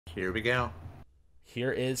Here we go.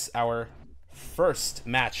 Here is our first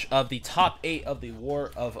match of the top 8 of the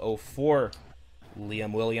War of '04.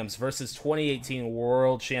 Liam Williams versus 2018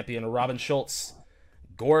 World Champion Robin Schulz.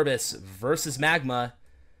 Gardebyss versus Magma.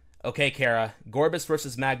 Okay, Cara, Gardebyss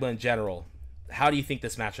versus Magma in general. How do you think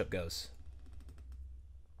this matchup goes?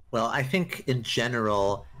 Well, I think in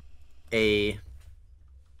general, a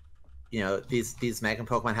these Magma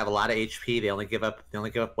Pokemon have a lot of HP. They only give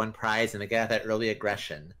up one prize, and they get that early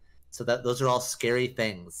aggression. So those are all scary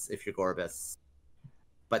things if you're Gardebyss.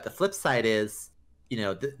 But the flip side is,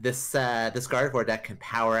 this Gardevoir deck can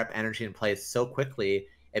power up energy in place so quickly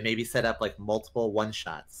and maybe set up like multiple one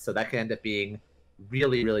shots. So that can end up being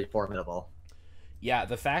really, really formidable. Yeah,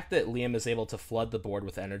 the fact that Liam is able to flood the board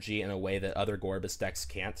with energy in a way that other Gardebyss decks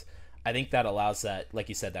can't, I think that allows that, like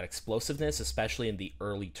you said, that explosiveness, especially in the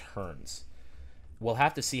early turns. We'll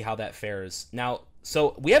have to see how that fares. Now,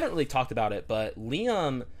 so we haven't really talked about it, but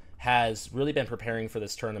Liam has really been preparing for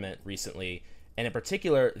this tournament recently. And in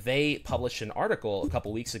particular, they published an article a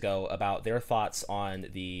couple weeks ago about their thoughts on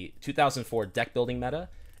the 2004 deck building meta.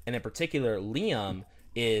 And in particular, Liam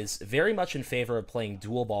is very much in favor of playing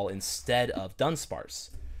dual ball instead of Dunsparce.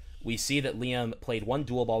 We see that Liam played one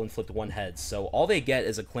dual ball and flipped one head, so all they get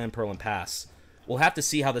is a Clamperl and pass. We'll have to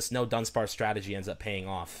see how this no Dunsparce strategy ends up paying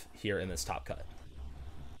off here in this top cut.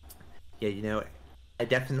 Yeah, I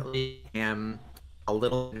definitely am a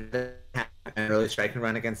little an early strike and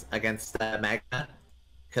run against Magma,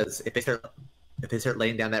 because if they start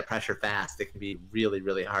laying down that pressure fast, it can be really,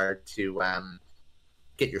 really hard to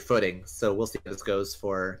get your footing. So we'll see how this goes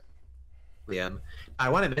for Liam. I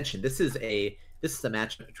want to mention this is a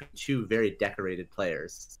matchup between two very decorated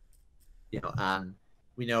players.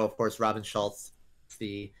 We know, of course, Robin Schulz,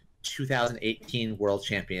 the 2018 world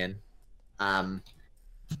champion,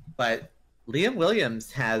 but Liam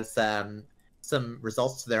Williams has some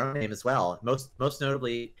results to their own name as well. Most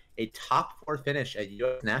notably, a top 4 finish at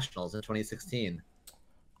U.S. Nationals in 2016.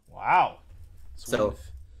 Wow! So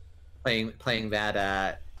playing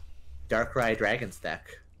that Darkrai Dragons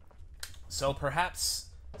deck. So perhaps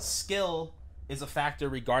skill is a factor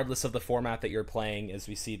regardless of the format that you're playing, as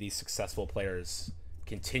we see these successful players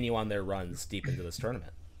continue on their runs deep into this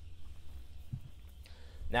tournament.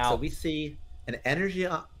 Now, so we see an energy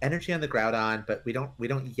on the Groudon, but we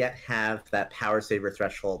don't yet have that Power Saver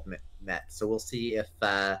threshold met. So we'll see if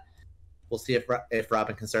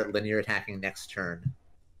Robin can start linear attacking next turn.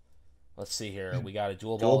 Let's see here. We got a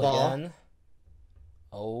dual ball again.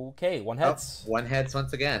 Okay, one heads. One heads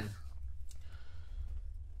once again.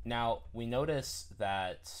 Now, we notice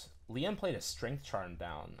that Liam played a Strength Charm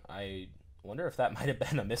down. I wonder if that might have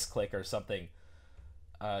been a misclick or something.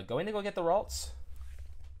 Going to go get the Ralts.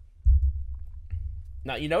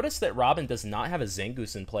 Now, you notice that Robin does not have a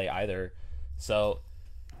Zangoose in play either. So,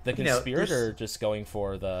 the Conspirator just going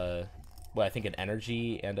for I think an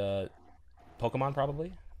Energy and a Pokemon,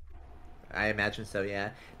 probably? I imagine so,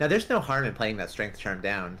 yeah. Now, there's no harm in playing that Strength Charm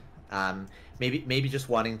down. Maybe just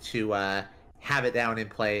wanting to have it down in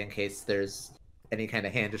play in case there's any kind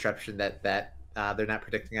of hand disruption that they're not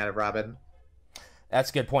predicting out of Robin. That's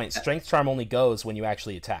a good point. Strength Charm only goes when you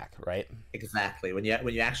actually attack, right? Exactly. When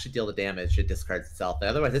you actually deal the damage, it discards itself.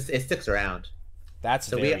 Otherwise, it sticks around. That's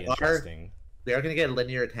so very interesting. We are going to get a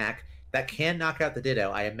linear attack that can knock out the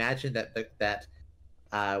Ditto. I imagine that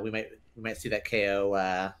we might see that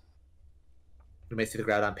KO. We might see the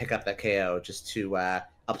Groudon pick up that KO just to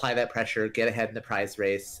apply that pressure, get ahead in the prize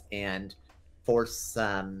race, and force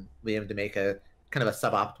Liam to make a kind of a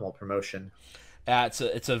suboptimal promotion.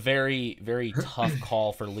 It's a very, very tough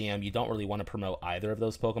call for Liam. You don't really want to promote either of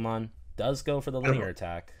those Pokemon. Does go for the linear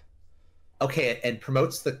attack. Okay, and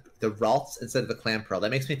promotes the Ralts instead of the Clamperl.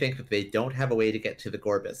 That makes me think that they don't have a way to get to the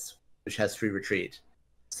Gardebyss, which has free retreat.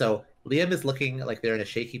 So Liam is looking like they're in a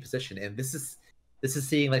shaky position, and this is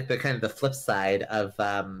seeing like the kind of the flip side of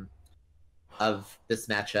this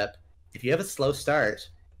matchup. If you have a slow start,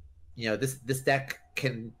 this deck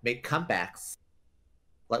can make comebacks.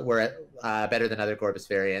 We're better than other Gardebyss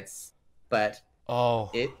variants, but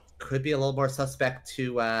it could be a little more suspect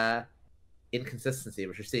to inconsistency,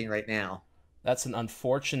 which you're seeing right now. That's an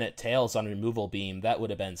unfortunate Tails on Removal Beam. That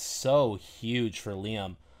would have been so huge for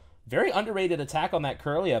Liam. Very underrated attack on that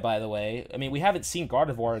Kirlia, by the way. I mean, we haven't seen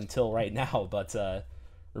Gardevoir until right now, but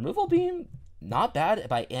Removal Beam, not bad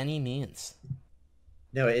by any means.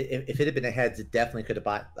 No, if it had been a heads, it definitely could have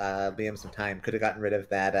bought Liam some time. Could have gotten rid of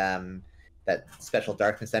that special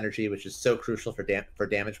darkness energy, which is so crucial for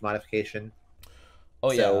damage modification.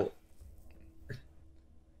 Oh yeah.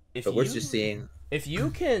 But we're just seeing, if you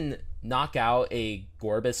can knock out a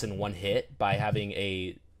Gardebyss in one hit by having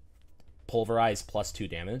a Pulverize plus 2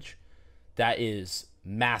 damage, that is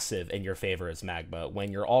massive in your favor as Magma when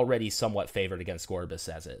you're already somewhat favored against Gardebyss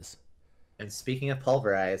as is. And speaking of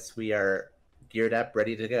Pulverize, we are geared up,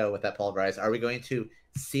 ready to go with that Pulverize. Are we going to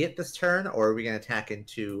see it this turn, or are we going to attack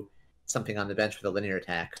into something on the bench with a linear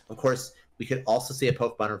attack? Of course, we could also see a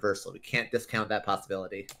Pokemon reversal. We can't discount that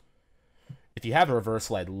possibility. If you have a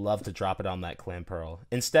reversal, I'd love to drop it on that Clamperl.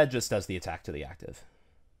 Instead, just does the attack to the active.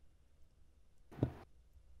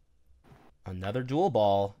 Another dual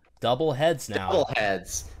ball. Double heads now. Double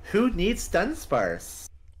heads. Who needs Dunsparce?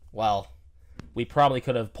 Well, we probably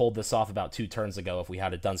could have pulled this off about 2 turns ago if we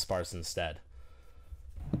had a Dunsparce instead.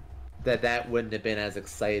 That wouldn't have been as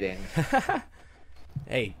exciting.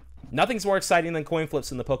 Hey, nothing's more exciting than coin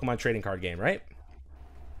flips in the Pokemon trading card game, right?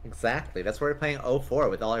 Exactly. That's why we're playing 04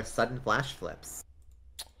 with all our sudden flash flips.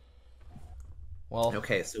 Well,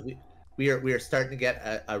 okay, so we are starting to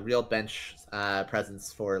get a real bench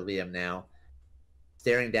presence for Liam now.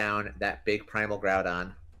 Staring down that big Primal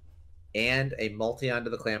Groudon and a multi onto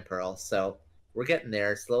the Clamperl. So we're getting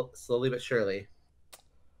there slowly but surely.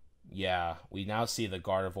 Yeah, we now see the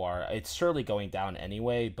Gardevoir. It's surely going down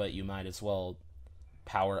anyway, but you might as well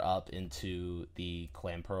power up into the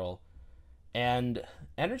Clamperl. And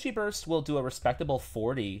Energy Burst will do a respectable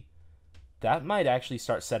 40. That might actually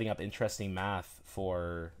start setting up interesting math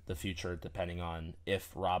for the future, depending on if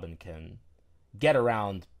Robin can get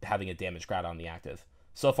around having a damage Groudon on the active.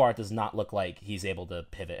 So far, it does not look like he's able to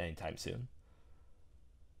pivot anytime soon.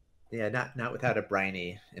 Yeah, not without a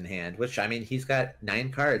Briny in hand, which, I mean, he's got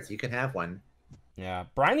 9 cards. You can have one. Yeah,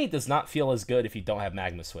 Briny does not feel as good if you don't have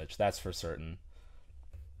Magma Switch. That's for certain.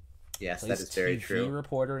 Yes, that is very true. TV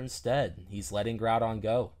reporter instead. He's letting Groudon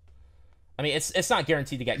go. I mean, it's not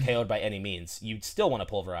guaranteed to get KO'd by any means. You'd still want to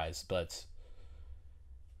Pulverize, but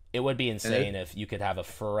it would be insane if you could have a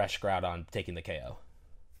fresh Groudon taking the KO.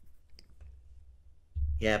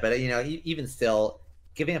 Yeah, but, you know, even still,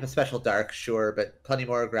 giving up a special Dark, sure, but plenty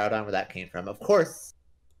more Groudon where that came from. Of course,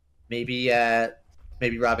 maybe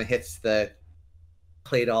Robin hits the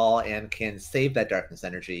Claydol and can save that Darkness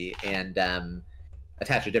energy and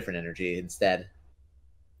attach a different energy instead.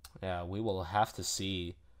 Yeah, we will have to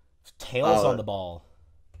see. Tails on the ball.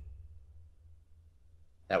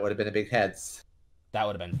 That would have been a big heads. That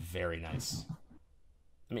would have been very nice.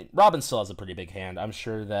 I mean, Robin still has a pretty big hand. I'm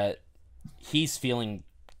sure that he's feeling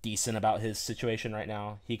decent about his situation right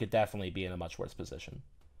now. He could definitely be in a much worse position.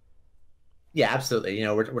 Yeah, absolutely. You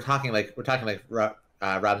know, we're talking like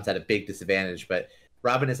Robin's at a big disadvantage, but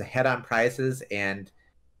Robin is ahead on prizes and,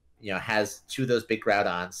 you know, has 2 of those big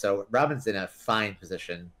Groudons. So Robin's in a fine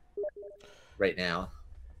position right now.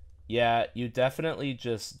 Yeah, you definitely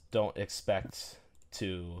just don't expect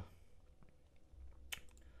to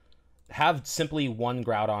have simply 1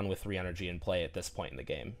 Groudon with 3 energy in play at this point in the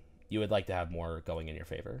game. You would like to have more going in your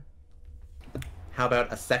favor. How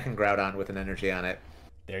about a second Groudon with an energy on it?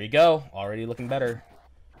 There you go. Already looking better.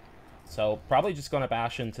 So probably just going to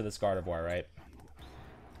bash into this Gardevoir, right?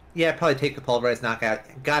 Yeah, probably take the Pulverize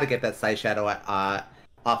knockout. Got to get that Psy Shadow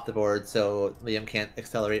off the board so Liam can't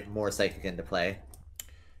accelerate more Psychic into play.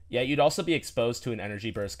 Yeah, you'd also be exposed to an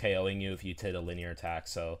Energy Burst KOing you if you did a linear attack,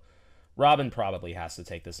 so Robin probably has to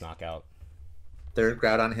take this knockout. Third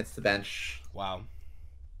Groudon hits the bench. Wow.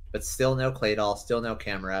 But still no Claydol, still no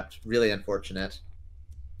Camerupt. Really unfortunate.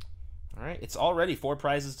 All right, it's already 4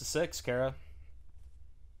 prizes to 6, Cara.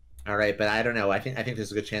 All right, but I don't know. I think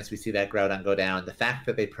there's a good chance we see that Groudon go down. The fact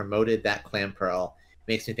that they promoted that Clamperl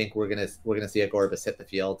makes me think we're gonna see a Gardebyss hit the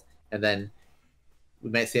field, and then we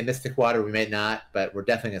might see a Mystic Water, we might not, but we're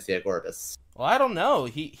definitely gonna see a Gardebyss. Well, I don't know.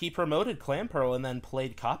 He promoted Clamperl and then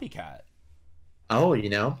played Copycat. Oh, you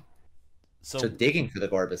know. So digging for the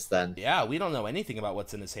Gardebyss then. Yeah, we don't know anything about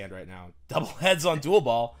what's in his hand right now. Double heads on dual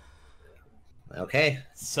ball. Okay.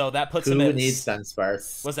 So that puts him at... Who needs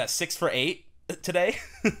Dunsparce? Was that 6 for 8 today?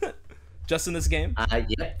 Just in this game?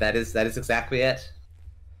 Yep, that is exactly it.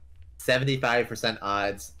 75%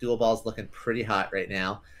 odds. Dual Ball's looking pretty hot right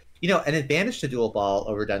now. You know, an advantage to Dual Ball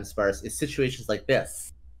over Dunsparce is situations like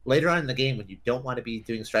this. Later on in the game, when you don't want to be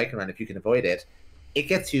doing Strike and Run if you can avoid it, it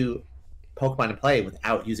gets you Pokemon in play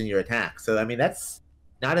without using your attack. So, I mean, that's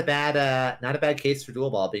not a bad case for Dual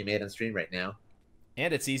Ball being made on stream right now.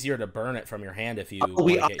 And it's easier to burn it from your hand if you...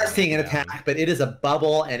 we are seeing an attack, but it is a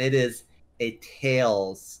bubble and it is a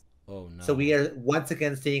Tails. Oh, no. So we are once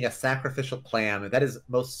again seeing a sacrificial clam, and that is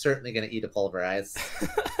most certainly going to eat a Pulverize.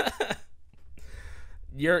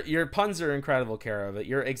 Your puns are incredible, Cara, but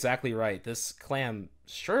you're exactly right. This clam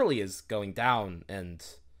surely is going down, and...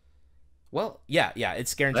 Well, yeah,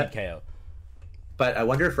 it's guaranteed KO. But I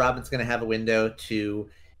wonder if Robin's going to have a window to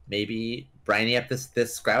maybe briny up this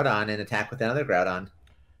Groudon and attack with another Groudon.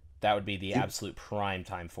 That would be the absolute prime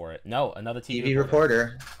time for it. No, another TV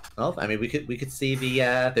reporter. reporter. Well, I mean, we could see the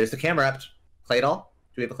there's the camera up. Claydol.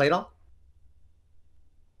 Do we have a Claydol?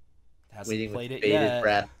 Hasn't Waiting played with it bated yet.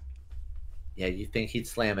 breath. Yeah, you think he'd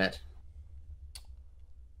slam it?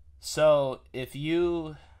 So if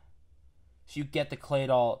you get the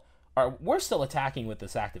Claydol, we're still attacking with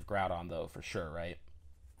this active Groudon though, for sure, right?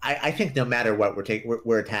 I think no matter what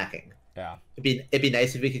we're attacking. Yeah. It'd be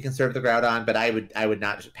nice if we could conserve the Groudon, but I would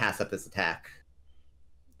not pass up this attack.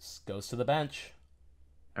 This goes to the bench.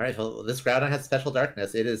 All right, well, this Groudon has special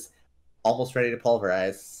darkness. It is almost ready to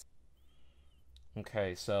pulverize.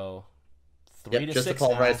 Okay, so 3 to 6 just a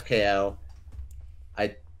pulverize now. KO.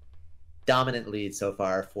 A dominant lead so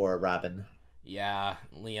far for Robin. Yeah,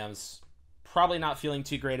 Liam's probably not feeling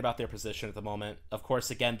too great about their position at the moment. Of course,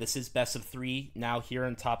 again, this is best of 3 now here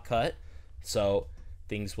in Top Cut, so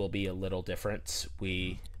things will be a little different.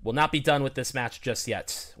 We will not be done with this match just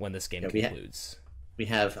yet when this game concludes. We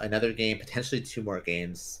have another game, potentially 2 more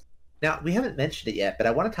games. Now, we haven't mentioned it yet, but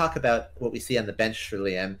I want to talk about what we see on the bench for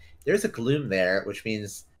Liam. There's a Gloom there, which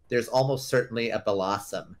means there's almost certainly a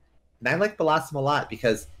Blossom. And I like Blossom a lot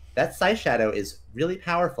because that Psy Shadow is really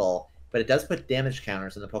powerful, but it does put damage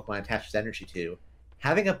counters on the Pokemon it attaches energy to.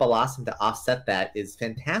 Having a Blossom to offset that is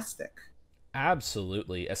fantastic.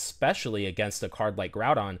 Absolutely, especially against a card like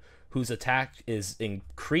Groudon, whose attack is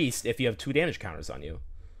increased if you have 2 damage counters on you.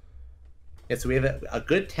 Yeah, so we have a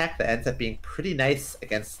good tech that ends up being pretty nice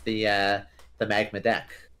against the Magma deck.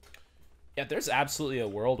 Yeah, there's absolutely a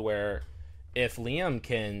world where if Liam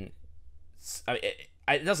can... I mean,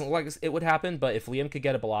 it doesn't look like it would happen, but if Liam could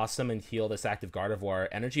get a Blossom and heal this active Gardevoir,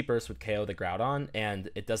 Energy Burst would KO the Groudon, and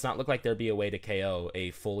it does not look like there'd be a way to KO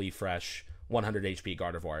a fully fresh 100 HP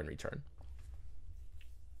Gardevoir in return.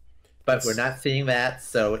 But we're not seeing that,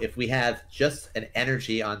 so if we have just an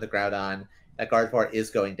energy on the Groudon, that Gardevoir is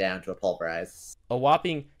going down to a Pulverize. A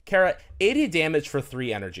whopping, Cara, 80 damage for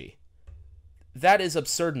 3 energy. That is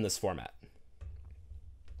absurd in this format.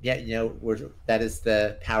 Yeah, that is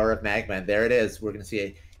the power of Magma, and there it is. We're going to see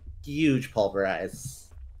a huge Pulverize.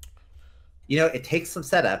 It takes some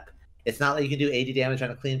setup. It's not like you can do 80 damage on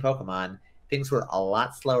a clean Pokemon. Things were a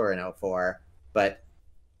lot slower in 04, but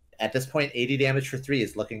at this point, 80 damage for 3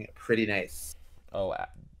 is looking pretty nice. Oh,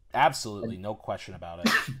 absolutely. No question about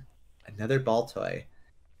it. Another Baltoy.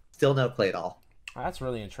 Still no Claydol. That's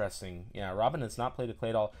really interesting. Yeah, Robin has not played a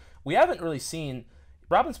Claydol. We haven't really seen...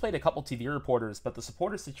 Robin's played a couple TV reporters, but the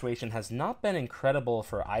supporter situation has not been incredible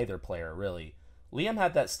for either player, really. Liam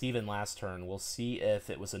had that Steven last turn. We'll see if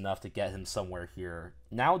it was enough to get him somewhere here.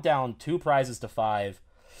 Now down 2 prizes to 5.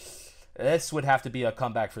 This would have to be a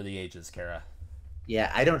comeback for the ages, Cara.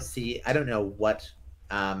 Yeah, I don't know what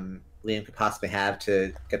Liam could possibly have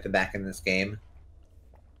to get them back in this game.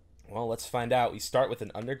 Well, let's find out. We start with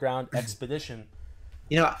an Underground Expedition.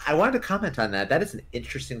 I wanted to comment on that. That is an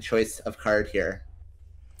interesting choice of card here.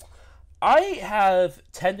 I have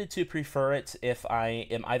tended to prefer it if I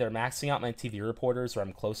am either maxing out my TV reporters or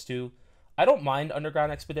I'm close to. I don't mind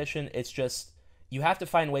Underground Expedition. It's just you have to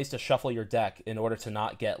find ways to shuffle your deck in order to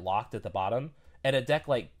not get locked at the bottom. And a deck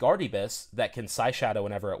like Gardebyss that can Psy Shadow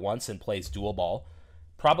whenever it wants and plays Dual Ball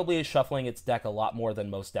probably is shuffling its deck a lot more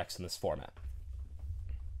than most decks in this format.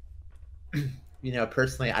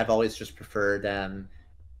 Personally, I've always just preferred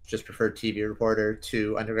TV Reporter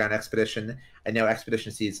to Underground Expedition. I know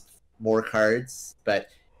Expedition sees more cards, but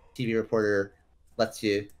TV Reporter lets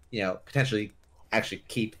you, potentially actually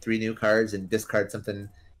keep 3 new cards and discard something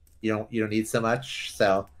you don't need so much.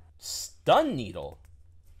 So Stun Needle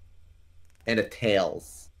and a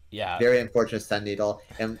Tails. Yeah. Very unfortunate Stun Needle.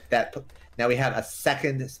 And now we have a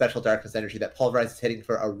second Special Darkness Energy that Pulverize is hitting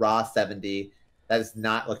for a raw 70. That is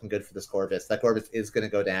not looking good for this Gorbess. That Gorbess is going to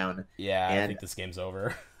go down. Yeah, I think this game's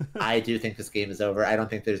over. I do think this game is over. I don't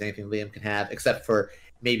think there's anything Liam can have except for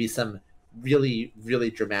maybe some really,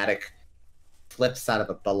 really dramatic flips out of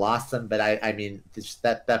a Blossom. But I mean,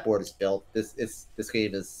 that board is built. This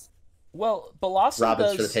game is... Well, Blossom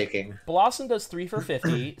Robin's for the taking. Blossom does 3 for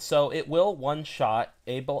 50, so it will one-shot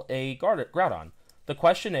a Groudon. The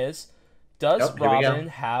question is, does Robin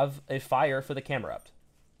have a fire for the Camerupt?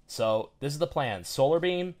 So this is the plan. Solar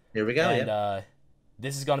Beam. Here we go. And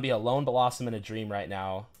this is going to be a lone Blossom in a dream right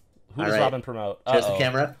now. Who does Robin promote? Just the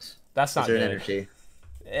Camerupt. That's not good. Energy.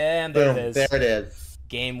 And there it is. There it is.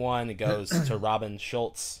 Game 1 goes to Robin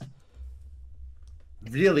Schulz.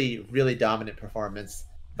 Really, really dominant performance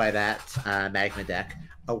by that Magma deck.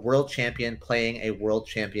 A world champion playing a world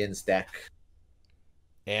champion's deck.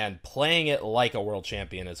 And playing it like a world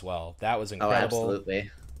champion as well. That was incredible. Oh,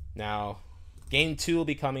 absolutely. Now, Game 2 will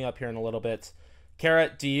be coming up here in a little bit. Cara,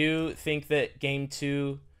 do you think that Game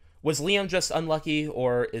 2... Was Liam just unlucky,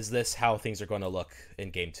 or is this how things are going to look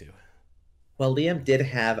in Game 2? Well, Liam did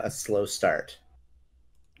have a slow start,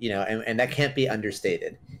 and that can't be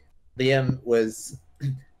understated. Liam was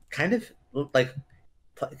kind of like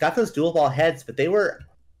got those dual ball heads, but they were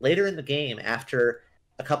later in the game after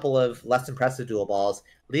a couple of less impressive dual balls.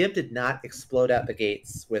 Liam did not explode out the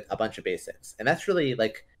gates with a bunch of basics, and that's really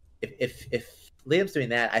like if Liam's doing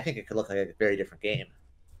that, I think it could look like a very different game.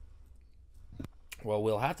 Well,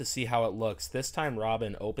 we'll have to see how it looks. This time,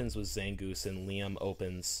 Robin opens with Zangoose, and Liam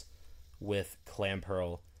opens with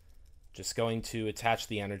Clamperl. Just going to attach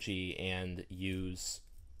the energy and use...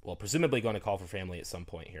 Well, presumably going to call for family at some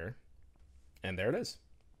point here. And there it is.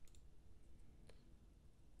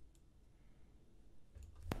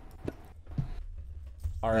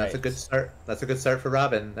 All right. That's a good start. That's a good start for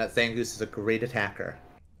Robin. That Zangoose is a great attacker.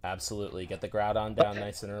 Absolutely. Get the Groudon down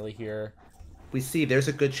nice and early here. We see there's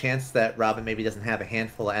a good chance that Robin maybe doesn't have a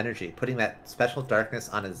handful of energy. Putting that special darkness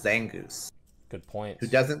on a Zangoose. Good point. Who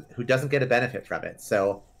doesn't get a benefit from it.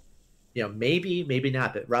 So, maybe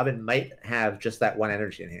not, but Robin might have just that one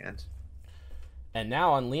energy in hand. And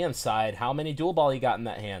now on Liam's side, how many dual ball you got in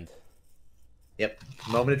that hand? Yep.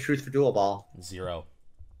 Moment of truth for dual ball. 0.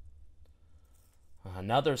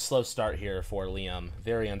 Another slow start here for Liam.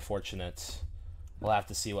 Very unfortunate. We'll have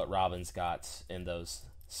to see what Robin's got in those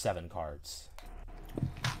 7 cards.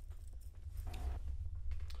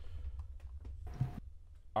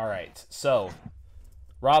 All right, so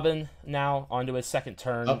Robin now onto his second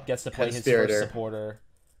turn, gets to play his first supporter.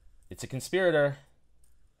 It's a Conspirator.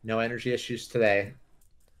 No energy issues today.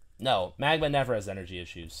 No, Magma never has energy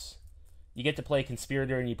issues. You get to play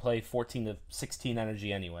Conspirator and you play 14 to 16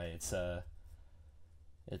 energy anyway.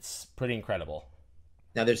 It's pretty incredible.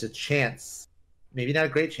 Now there's a chance, maybe not a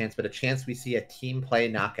great chance, but a chance we see a team play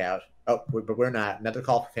knockout. Oh, but we're not. Another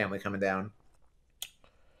call for family coming down.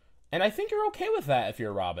 And I think you're okay with that if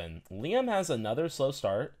you're Robin. Liam has another slow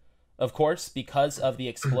start. Of course, because of the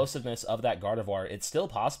explosiveness of that Gardevoir, it's still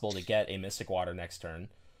possible to get a Mystic Water next turn.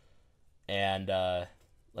 And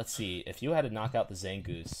let's see, if you had to knock out the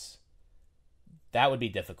Zangoose, that would be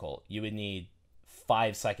difficult. You would need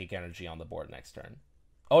 5 Psychic Energy on the board next turn.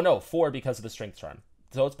 Oh no, 4 because of the Strength Charm.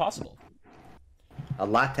 So it's possible. A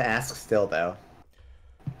lot to ask still, though.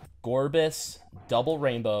 Gardebyss, Double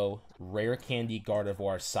Rainbow, Rare Candy,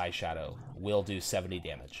 Gardevoir, Psyshadow will do 70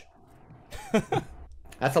 damage.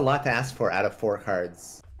 That's a lot to ask for out of 4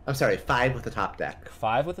 cards. I'm sorry, 5 with the top deck.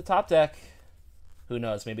 5 with the top deck. Who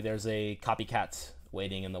knows? Maybe there's a copycat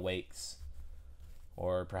waiting in the wakes.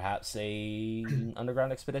 Or perhaps a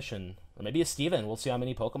Underground Expedition. Or maybe a Steven. We'll see how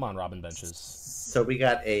many Pokemon Robin benches. So we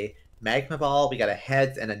got a Magma Ball, we got a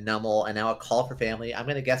Heads and a Numel, and now a Call for Family. I'm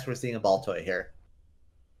going to guess we're seeing a Baltoy here.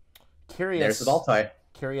 There's the Baltoy.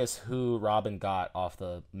 Curious who Robin got off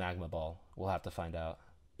the Magma Ball. We'll have to find out.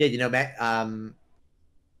 Yeah,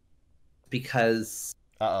 because...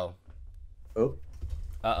 Uh-oh. Oh.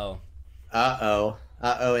 Uh-oh. Uh-oh.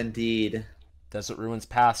 Uh-oh, indeed. Desert Ruins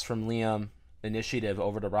passed from Liam initiative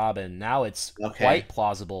over to Robin. Now it's quite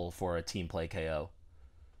plausible for a team play KO.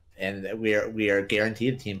 And we are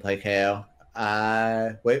guaranteed a team play KO.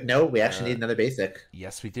 Wait, no, we actually need another basic.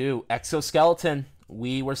 Yes, we do. Exoskeleton.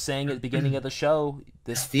 We were saying at the beginning of the show,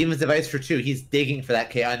 this Steven's device for 2. He's digging for that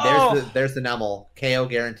KO. And there's the Numel. KO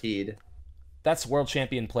guaranteed. That's world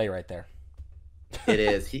champion play right there. It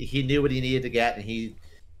is. He knew what he needed to get, and he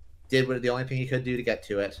did the only thing he could do to get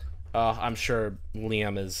to it. I'm sure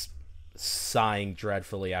Liam is sighing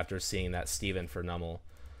dreadfully after seeing that Steven for Numel.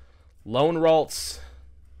 Lone Ralts,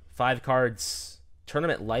 5 cards,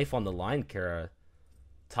 tournament life on the line, Cara.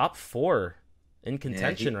 Top 4 in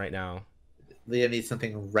contention right now. Liam needs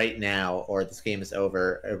something right now, or this game is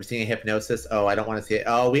over. Are we seeing a Hypnosis? Oh, I don't want to see it.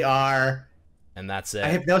 Oh, we are. And that's it. A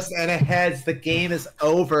Hypnosis and a Heads. The game is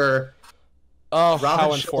over. Oh,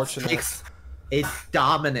 how unfortunate. A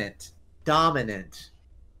dominant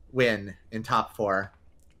win in top 4.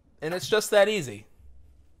 And it's just that easy.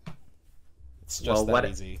 It's just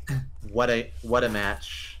easy. What a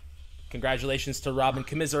match. Congratulations to Robin.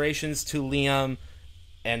 Commiserations to Liam.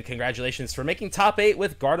 And congratulations for making top 8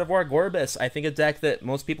 with Gardevoir Gardebyss. I think a deck that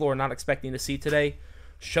most people were not expecting to see today.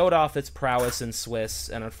 Showed off its prowess in Swiss.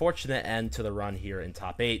 An unfortunate end to the run here in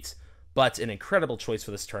top 8. But an incredible choice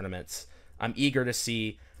for this tournament. I'm eager to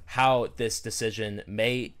see how this decision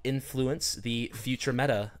may influence the future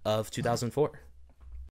meta of 2004.